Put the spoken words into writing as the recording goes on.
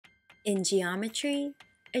In geometry,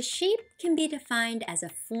 a shape can be defined as a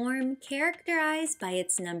form characterized by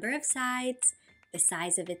its number of sides, the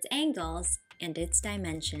size of its angles, and its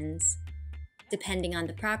dimensions. Depending on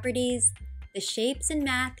the properties, the shapes in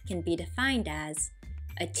math can be defined as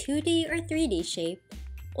a 2D or 3D shape,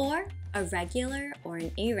 or a regular or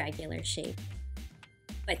an irregular shape.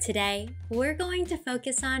 But today, we're going to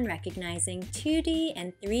focus on recognizing 2D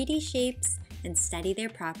and 3D shapes and study their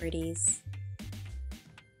properties.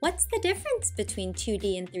 What's the difference between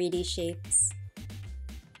 2D and 3D shapes?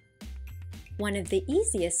 One of the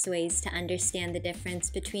easiest ways to understand the difference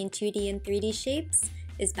between 2D and 3D shapes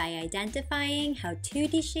is by identifying how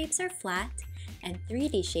 2D shapes are flat and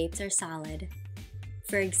 3D shapes are solid.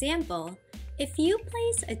 For example, if you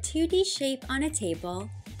place a 2D shape on a table,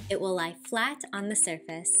 it will lie flat on the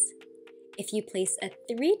surface. If you place a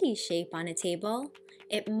 3D shape on a table,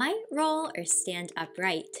 it might roll or stand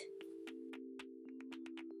upright.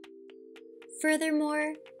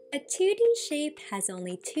 Furthermore, a 2D shape has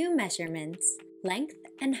only two measurements, length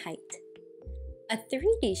and height. A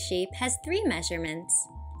 3D shape has three measurements,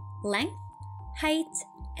 length, height,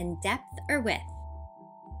 and depth or width.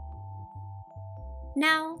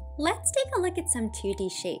 Now, let's take a look at some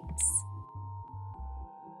 2D shapes.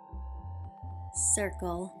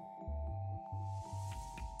 Circle.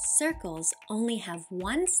 Circles only have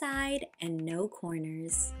one side and no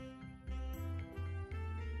corners.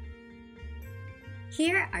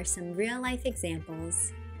 Here are some real-life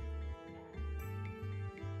examples.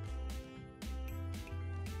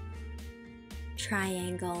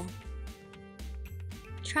 Triangle.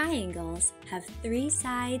 Triangles have three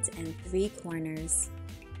sides and three corners.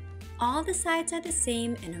 All the sides are the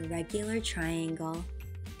same in a regular triangle.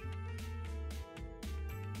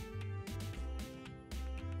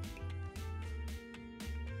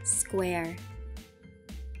 Square.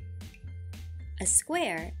 A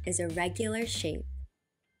square is a regular shape.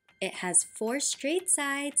 It has four straight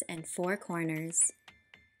sides and four corners.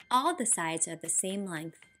 All the sides are the same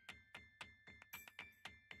length.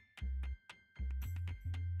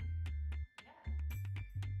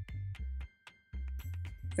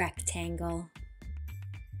 Rectangle.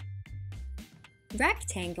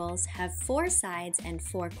 Rectangles have four sides and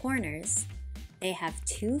four corners. They have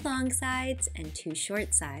two long sides and two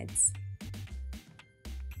short sides.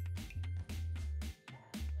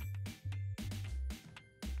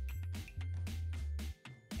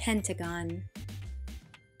 Pentagon.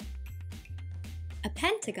 A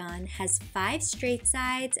pentagon has five straight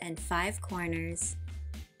sides and five corners.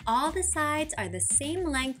 All the sides are the same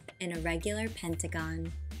length in a regular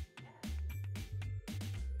pentagon.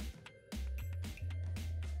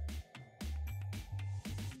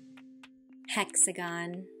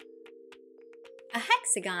 Hexagon. A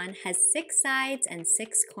hexagon has six sides and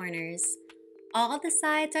six corners. All the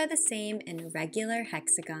sides are the same in a regular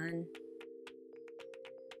hexagon.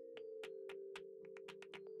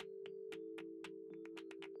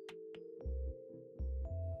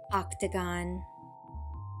 Octagon.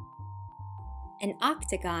 An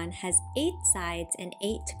octagon has 8 sides and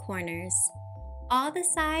 8 corners. All the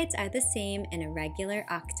sides are the same in a regular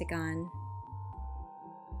octagon.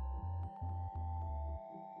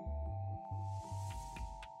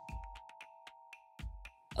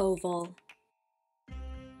 Oval.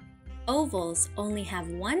 Ovals only have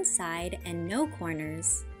one side and no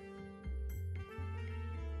corners.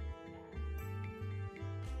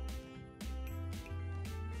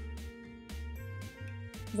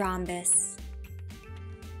 Rhombus.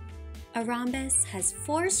 A rhombus has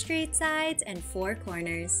 4 straight sides and 4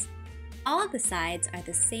 corners. All the sides are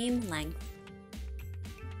the same length.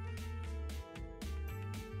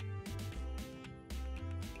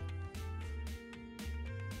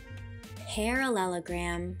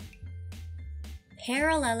 Parallelogram.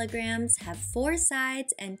 Parallelograms have 4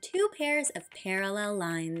 sides and 2 pairs of parallel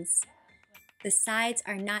lines. The sides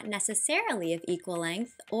are not necessarily of equal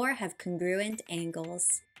length or have congruent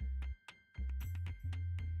angles.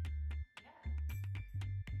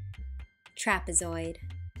 Trapezoid.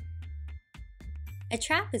 A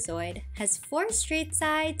trapezoid has 4 straight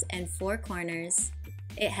sides and 4 corners.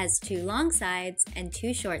 It has 2 long sides and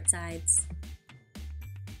 2 short sides.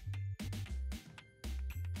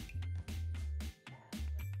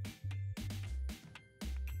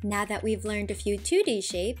 Now that we've learned a few 2D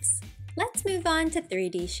shapes, let's move on to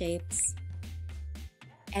 3D shapes.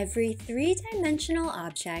 Every 3-dimensional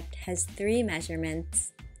object has 3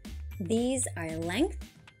 measurements. These are length,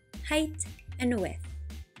 height, and width.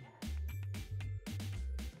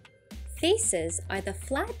 Faces are the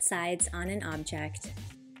flat sides on an object.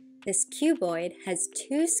 This cuboid has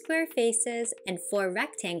 2 square faces and 4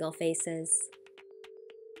 rectangle faces.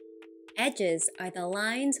 Edges are the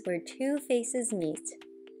lines where two faces meet.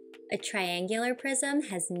 A triangular prism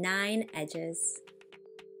has 9 edges.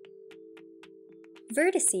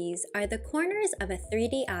 Vertices are the corners of a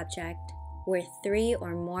 3D object where 3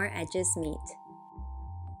 or more edges meet.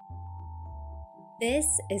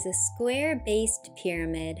 This is a square-based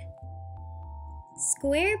pyramid.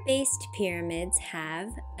 Square-based pyramids have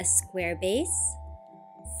a square base,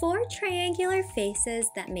 4 triangular faces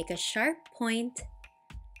that make a sharp point,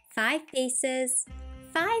 5 faces,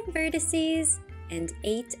 5 vertices, and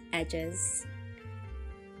 8 edges.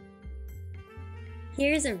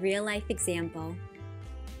 Here's a real-life example.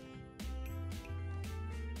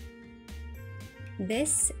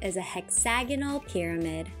 This is a hexagonal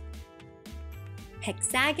pyramid.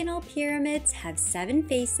 Hexagonal pyramids have 7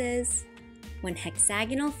 faces, 1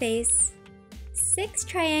 hexagonal face, 6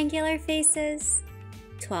 triangular faces,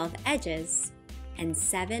 12 edges, and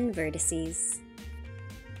 7 vertices.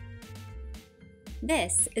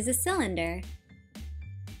 This is a cylinder.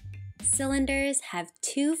 Cylinders have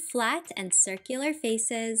 2 flat and circular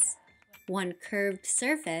faces, 1 curved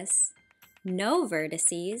surface, no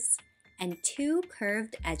vertices, and 2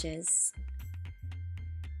 curved edges.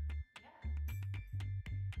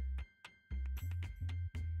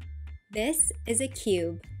 This is a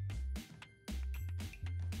cube.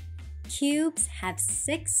 Cubes have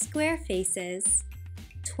 6 square faces,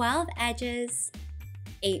 12 edges,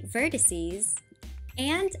 8 vertices,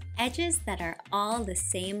 and edges that are all the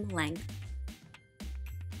same length.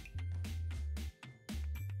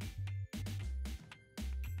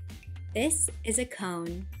 This is a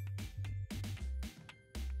cone.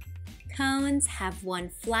 Cones have 1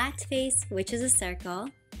 flat face, which is a circle,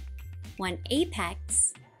 1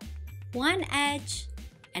 apex, 1 edge,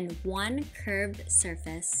 and 1 curved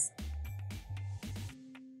surface.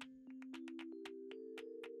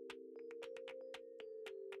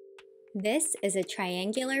 This is a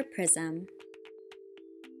triangular prism.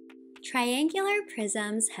 Triangular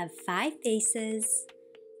prisms have 5 faces,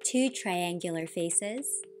 2 triangular faces,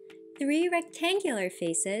 3 rectangular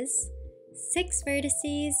faces, 6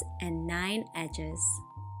 vertices, and 9 edges.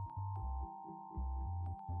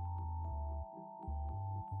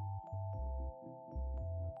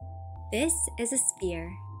 This is a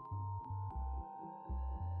sphere.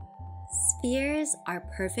 Spheres are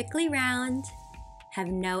perfectly round, have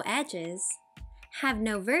no edges, have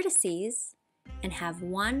no vertices, and have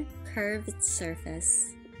 1 curved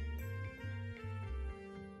surface.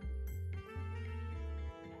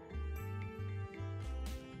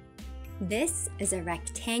 This is a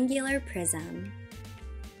rectangular prism.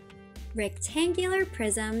 Rectangular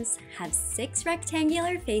prisms have 6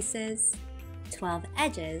 rectangular faces, 12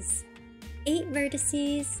 edges, 8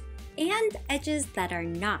 vertices, and edges that are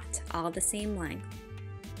not all the same length.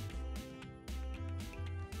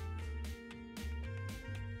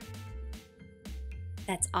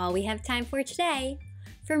 That's all we have time for today.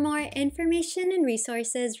 For more information and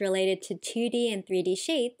resources related to 2D and 3D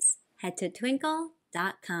shapes, head to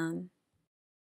twinkl.com.